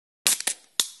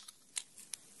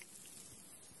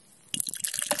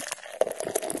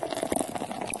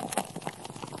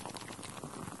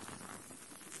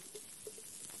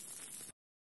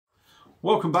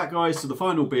Welcome back, guys, to the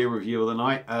final beer review of the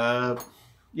night.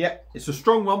 Yeah, it's a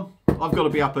strong one. I've got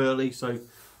to be up early, so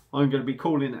I'm going to be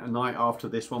calling it a night after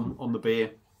this one on the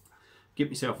beer. Get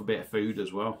myself a bit of food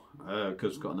as well,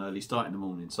 because I've got an early start in the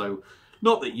morning. So,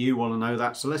 not that you want to know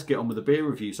that, so let's get on with the beer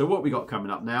review. So what we got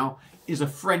coming up now is a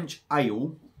French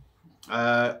ale.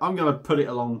 I'm going to put it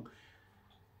along,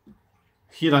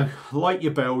 you know, like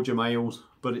your Belgium ales,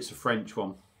 but it's a French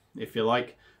one, if you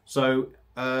like. So,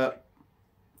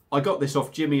 I got this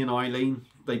off Jimmy and Eileen.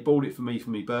 They bought it for me for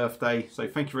my birthday. So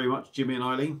thank you very much, Jimmy and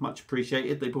Eileen. Much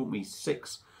appreciated. They bought me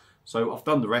 6. So I've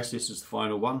done the rest. This is the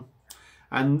final one.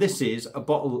 And this is a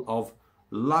bottle of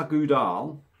La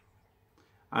Goudale.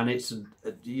 And it's,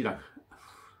 you know,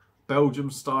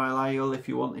 Belgium style ale if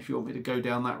you want me to go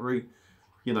down that route.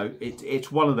 You know,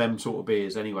 it's one of them sort of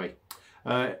beers anyway.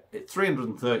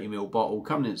 330ml bottle,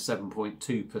 coming in at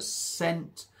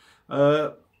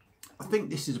 7.2%. I think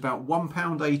this is about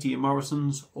 £1.80 at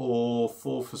Morrison's or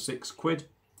 4 for £6.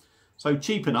 So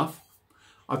cheap enough.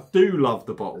 I do love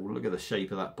the bottle. Look at the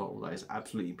shape of that bottle. That is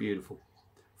absolutely beautiful.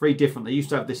 Very different. They used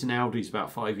to have this in Aldi's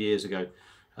about 5 years ago.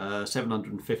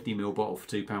 750ml bottle for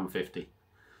 £2.50.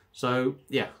 So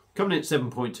yeah, coming in at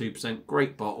 7.2%.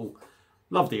 Great bottle.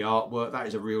 Love the artwork. That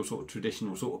is a real sort of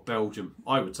traditional sort of Belgium,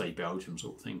 I would say Belgium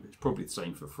sort of thing. But it's probably the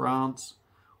same for France.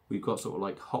 We've got sort of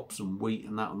like hops and wheat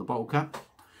and that on the bottle cap.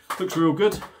 Looks real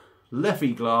good.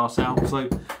 Leffy glass out. So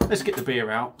let's get the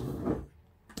beer out.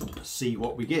 See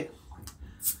what we get.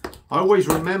 I always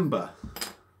remember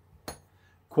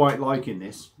quite liking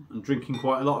this and drinking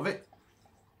quite a lot of it.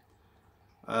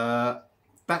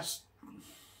 That's,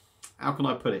 how can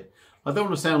I put it? I don't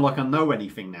want to sound like I know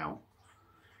anything now,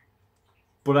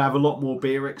 but I have a lot more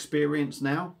beer experience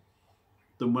now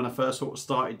than when I first sort of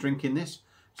started drinking this.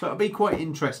 So it'll be quite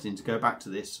interesting to go back to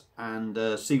this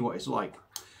and see what it's like.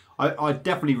 I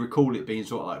definitely recall it being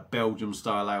sort of like Belgium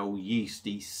style ale,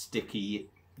 yeasty, sticky,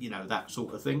 you know, that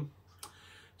sort of thing.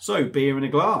 So, beer in a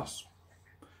glass.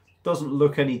 Doesn't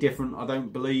look any different, I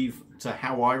don't believe, to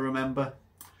how I remember.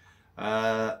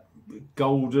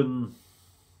 Golden,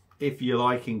 if you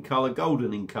like, in colour.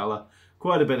 Golden in colour.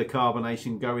 Quite a bit of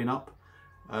carbonation going up.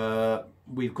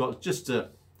 We've got just a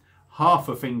half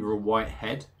a finger of white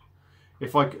head.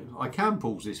 If I can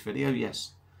pause this video,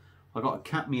 yes. I've got a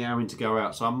cat meowing to go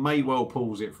out, so I may well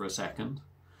pause it for a second.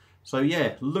 So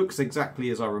yeah, looks exactly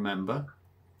as I remember.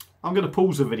 I'm going to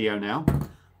pause the video now,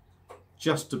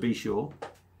 just to be sure.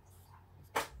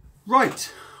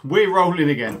 Right, we're rolling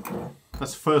again.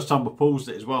 That's the first time I paused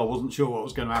it as well. I wasn't sure what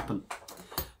was going to happen.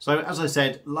 So as I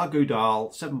said, La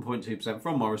Goudale, 7.2%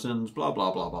 from Morrison's, blah,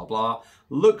 blah, blah, blah, blah.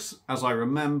 Looks, as I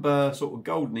remember, sort of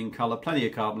golden in colour, plenty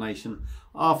of carbonation,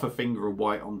 half a finger of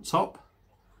white on top.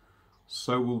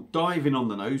 So we'll dive in on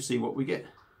the nose, see what we get.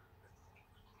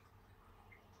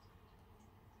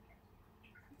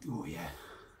 Oh yeah.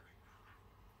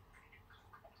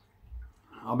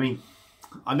 I mean,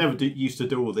 I never used to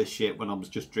do all this shit when I was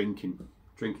just drinking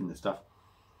the stuff.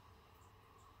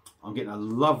 I'm getting a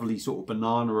lovely sort of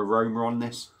banana aroma on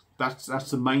this. That's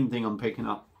the main thing I'm picking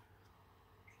up.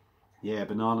 Yeah,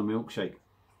 banana milkshake.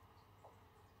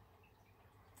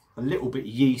 A little bit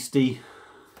yeasty.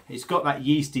 It's got that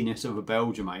yeastiness of a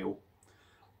Belgium ale,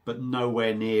 but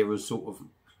nowhere near as sort of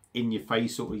in your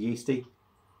face sort of yeasty.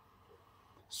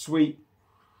 Sweet,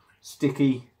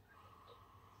 sticky.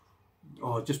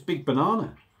 Oh, just big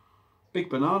banana. Big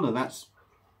banana, that's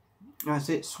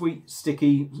it. Sweet,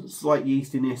 sticky, slight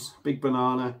yeastiness, big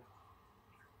banana.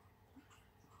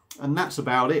 And that's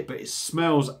about it, but it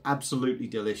smells absolutely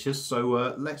delicious.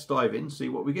 So let's dive in, see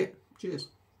what we get. Cheers.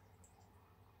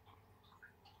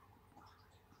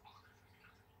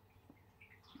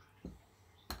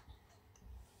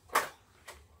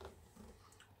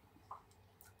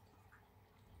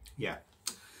 Yeah,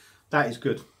 that is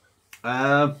good.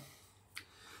 Does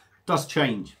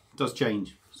change.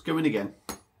 Let's go in again.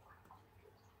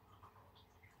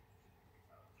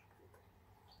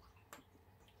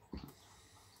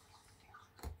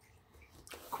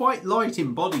 Quite light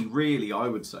in body, really, I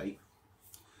would say.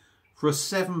 For a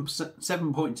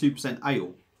 7.2%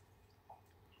 ale,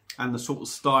 and the sort of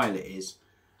style it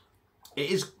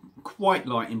is quite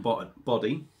light in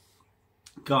body.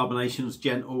 Carbonation's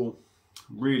gentle.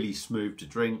 Really smooth to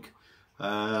drink,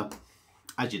 as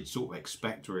you'd sort of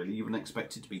expect, really. You wouldn't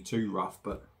expect it to be too rough,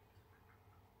 but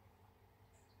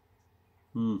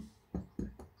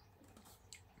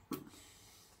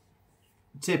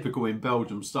typical in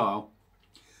Belgium style.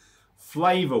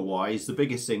 Flavour wise, the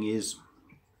biggest thing is,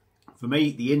 for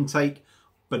me, the intake,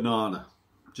 banana.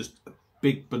 Just a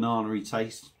big banana-y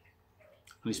taste,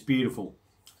 and it's beautiful.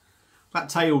 That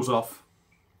tails off.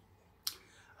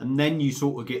 And then you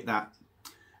sort of get that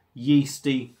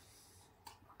yeasty,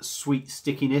 sweet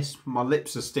stickiness. My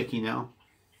lips are sticky now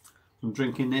from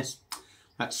drinking this.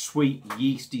 That sweet,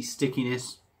 yeasty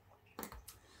stickiness.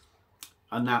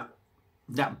 And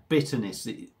that bitterness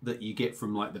that you get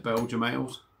from like the Belgium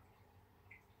ales.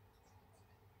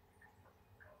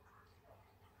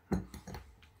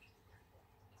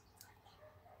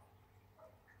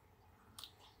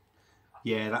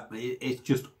 Yeah, it's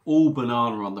just all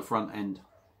banana on the front end.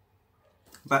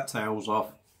 That tails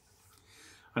off.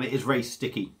 And it is very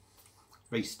sticky.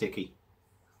 Very sticky.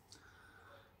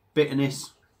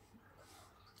 Bitterness.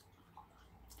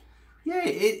 Yeah,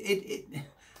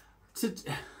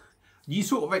 you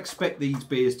sort of expect these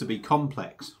beers to be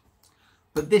complex.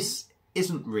 But this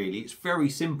isn't really. It's very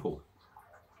simple.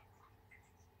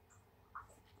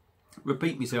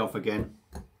 Repeat myself again.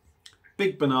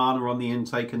 Big banana on the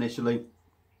intake initially.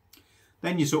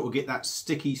 Then you sort of get that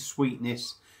sticky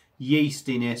sweetness,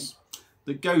 yeastiness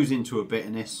that goes into a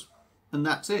bitterness, and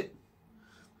that's it.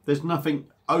 There's nothing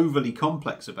overly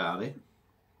complex about it.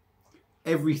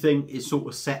 Everything is sort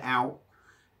of set out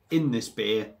in this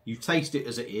beer. You taste it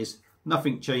as it is.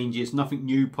 Nothing changes, nothing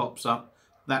new pops up.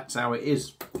 That's how it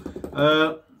is.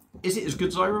 Is it as good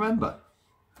as I remember?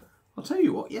 I'll tell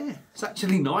you what, yeah, it's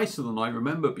actually nicer than I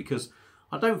remember, because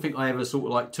I don't think I ever sort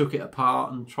of like took it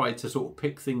apart and tried to sort of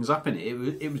pick things up in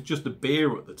it. It was just a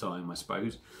beer at the time, I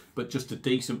suppose, but just a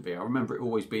decent beer. I remember it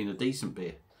always being a decent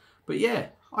beer. But yeah,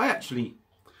 I'm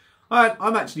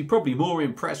actually probably more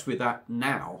impressed with that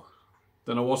now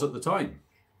than I was at the time.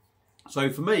 So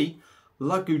for me,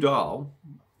 La Goudale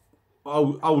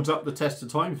holds up the test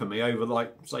of time for me over,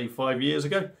 like, say, 5 years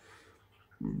ago.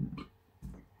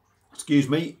 Excuse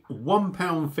me,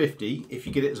 £1.50 if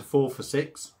you get it as a 4 for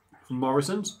 6 from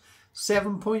Morrison's.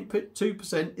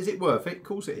 7.2%. Is it worth it? Of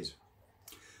course it is.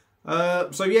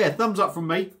 So yeah, thumbs up from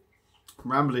me.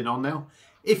 I'm rambling on now.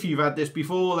 If you've had this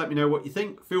before, let me know what you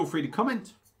think. Feel free to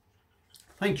comment.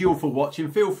 Thank you all for watching.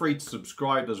 Feel free to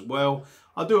subscribe as well.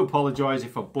 I do apologise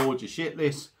if I bored you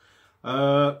shitless.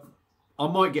 I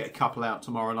might get a couple out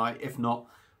tomorrow night. If not,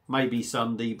 maybe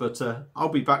Sunday. But I'll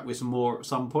be back with some more at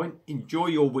some point. Enjoy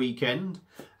your weekend.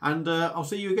 And I'll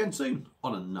see you again soon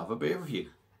on another beer review.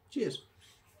 Cheers.